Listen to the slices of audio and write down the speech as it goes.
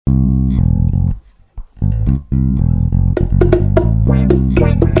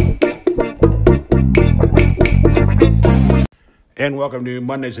And welcome to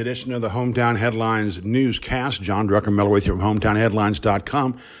Monday's edition of the Hometown Headlines newscast. John Druckenmiller with you from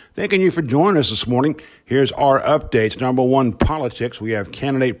hometownheadlines.com. Thanking you for joining us this morning. Here's our updates. Number one, politics. We have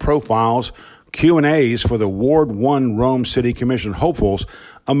candidate profiles, Q&As for the Ward 1 Rome City Commission hopefuls.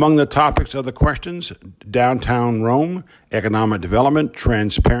 Among the topics of the questions, downtown Rome, economic development,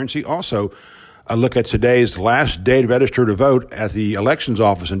 transparency. Also, a look at today's last day to register to vote at the elections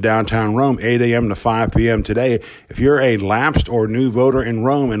office in downtown Rome, 8 a.m. to 5 p.m. today. If you're a lapsed or new voter in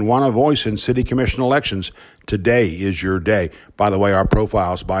Rome and want a voice in city commission elections, today is your day. By the way, our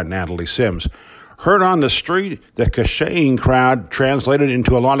profile is by Natalie Sims. Heard on the street, the kaching crowd translated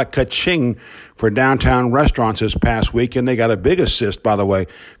into a lot of kaching for downtown restaurants this past week, and they got a big assist, by the way,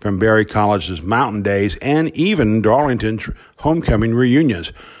 from Berry College's Mountain Days and even Darlington's homecoming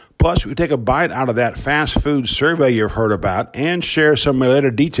reunions. Plus, we take a bite out of that fast food survey you've heard about and share some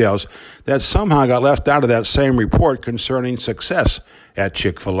related details that somehow got left out of that same report concerning success at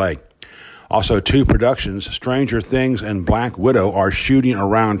Chick-fil-A. Also, two productions, Stranger Things and Black Widow, are shooting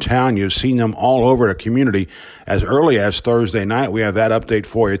around town. You've seen them all over the community as early as Thursday night. We have that update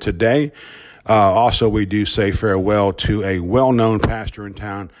for you today. Also, we do say farewell to a well-known pastor in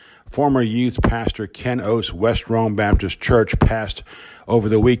town, former youth pastor Ken Oates, West Rome Baptist Church, passed over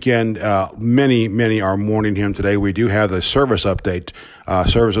the weekend. Many are mourning him today. We do have the service update.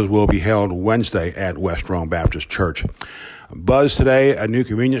 Services will be held Wednesday at West Rome Baptist Church. Buzz today, a new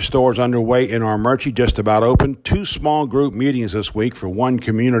convenience store is underway in Armuchee, just about open. Two small group meetings this week for One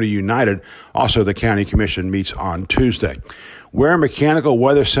Community United. Also, the County Commission meets on Tuesday. Ware Mechanical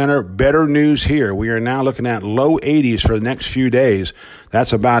Weather Center, better news here. We are now looking at low 80s for the next few days.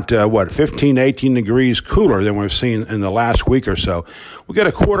 That's about, 15 to 18 degrees cooler than we've seen in the last week or so. We'll get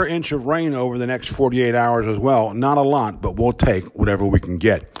a quarter inch of rain over the next 48 hours as well. Not a lot, but we'll take whatever we can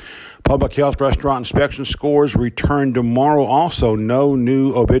get. Public health restaurant inspection scores return tomorrow. Also, no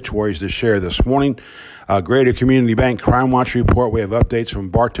new obituaries to share this morning. Greater Community Bank Crime Watch report. We have updates from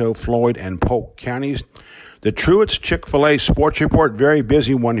Bartow, Floyd, and Polk counties. The Truett's Chick-fil-A Sports Report, very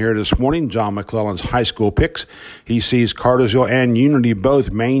busy one here this morning. John McClellan's high school picks. He sees Cartersville and Unity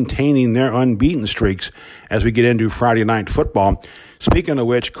both maintaining their unbeaten streaks as we get into Friday night football. Speaking of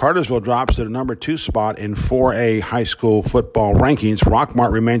which, Cartersville drops to the number 2 spot in 4A high school football rankings.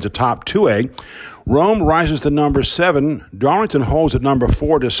 Rockmart remains atop 2A. Rome rises to number 7. Darlington holds at number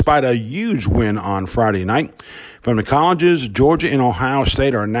 4 despite a huge win on Friday night. From the colleges, Georgia and Ohio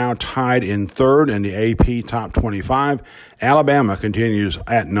State are now tied in 3rd in the AP Top 25. Alabama continues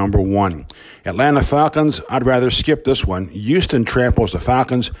at number 1. Atlanta Falcons, I'd rather skip this one. Houston tramples the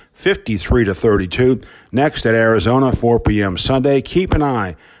Falcons 53-32. Next at Arizona, 4 p.m. Sunday. Keep an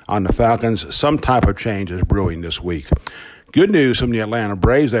eye on the Falcons. Some type of change is brewing this week. Good news from the Atlanta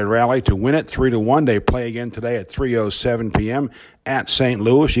Braves. They rally to win it 3-1. They play again today at 3:07 p.m. at St.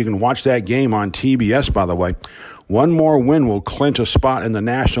 Louis. You can watch that game on TBS, by the way. One more win will clinch a spot in the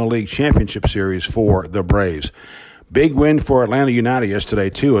National League Championship Series for the Braves. Big win for Atlanta United yesterday,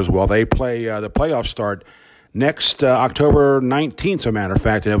 too, as well. They play the playoffs start next October 19th, as a matter of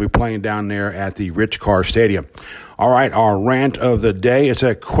fact. They'll be playing down there at the Rich Carr Stadium. All right, our rant of the day. It's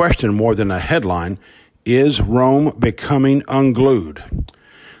a question more than a headline. Is Rome becoming unglued?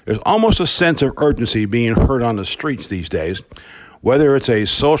 There's almost a sense of urgency being heard on the streets these days. Whether it's a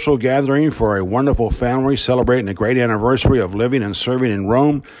social gathering for a wonderful family celebrating a great anniversary of living and serving in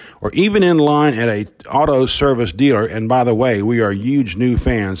Rome, or even in line at a auto service dealer, and by the way, we are huge new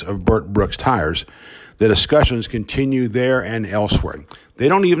fans of Burt Brooks Tires, the discussions continue there and elsewhere. They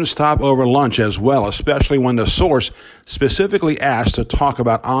don't even stop over lunch as well, especially when the source specifically asked to talk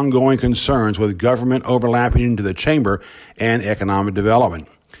about ongoing concerns with government overlapping into the chamber and economic development.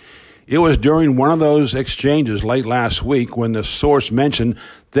 It was during one of those exchanges late last week when the source mentioned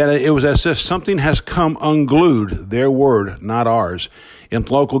that it was as if something has come unglued, their word, not ours, in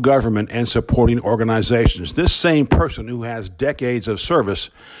local government and supporting organizations. This same person who has decades of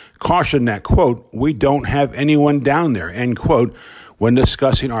service cautioned that, quote, "we don't have anyone down there," end quote, when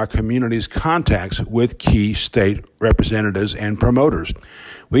discussing our community's contacts with key state representatives and promoters.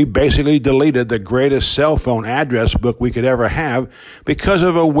 We basically deleted the greatest cell phone address book we could ever have because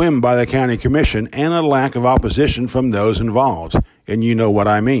of a whim by the county commission and a lack of opposition from those involved. And you know what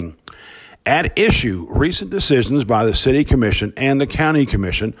I mean. At issue, recent decisions by the city commission and the county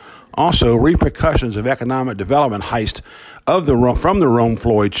commission, also repercussions of economic development heist from the Rome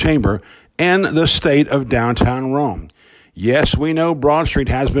Floyd Chamber and the state of downtown Rome. Yes, we know Broad Street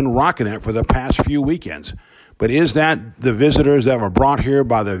has been rocking it for the past few weekends, but is that the visitors that were brought here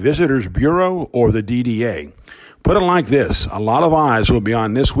by the Visitors Bureau or the DDA? Put it like this, a lot of eyes will be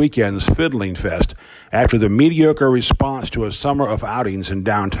on this weekend's Fiddling Fest after the mediocre response to a summer of outings in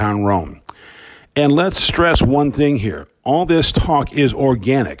downtown Rome. And let's stress one thing here. All this talk is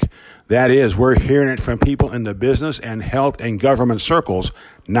organic. That is, we're hearing it from people in the business and health and government circles,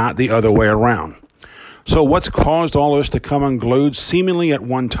 not the other way around. So what's caused all this to come unglued seemingly at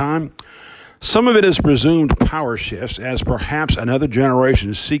one time? Some of it is presumed power shifts as perhaps another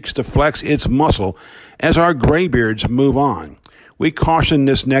generation seeks to flex its muscle as our graybeards move on. We caution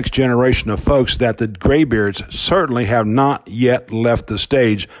this next generation of folks that the graybeards certainly have not yet left the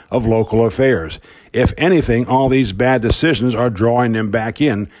stage of local affairs. If anything, all these bad decisions are drawing them back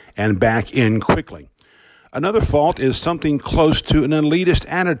in and back in quickly. Another fault is something close to an elitist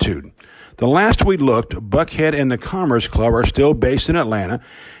attitude. The last we looked, Buckhead and the Commerce Club are still based in Atlanta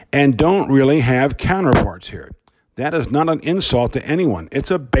and don't really have counterparts here. That is not an insult to anyone. It's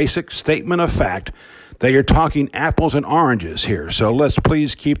a basic statement of fact that you're talking apples and oranges here. So let's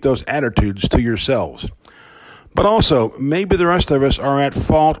please keep those attitudes to yourselves. But also, maybe the rest of us are at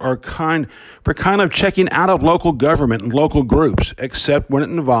fault for kind of checking out of local government and local groups, except when it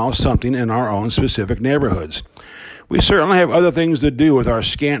involves something in our own specific neighborhoods. We certainly have other things to do with our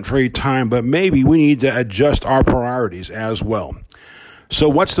scant free time, but maybe we need to adjust our priorities as well. So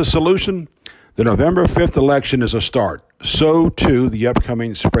what's the solution? The November 5th election is a start. So, too, the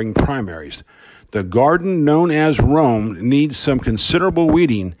upcoming spring primaries. The garden known as Rome needs some considerable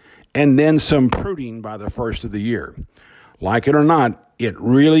weeding and then some pruning by the first of the year. Like it or not, it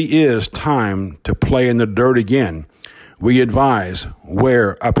really is time to play in the dirt again. We advise,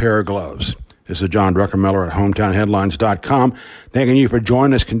 wear a pair of gloves. This is John Druckenmiller at hometownheadlines.com. Thanking you for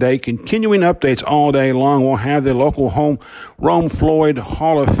joining us today. Continuing updates all day long. We'll have the local Rome Floyd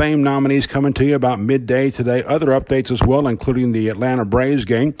Hall of Fame nominees coming to you about midday today. Other updates as well, including the Atlanta Braves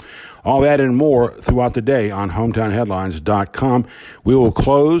game. All that and more throughout the day on hometownheadlines.com. We will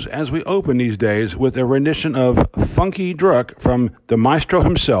close as we open these days with a rendition of Funky Druck from the maestro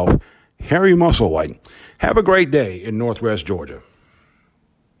himself, Harry Musselwhite. Have a great day in Northwest Georgia.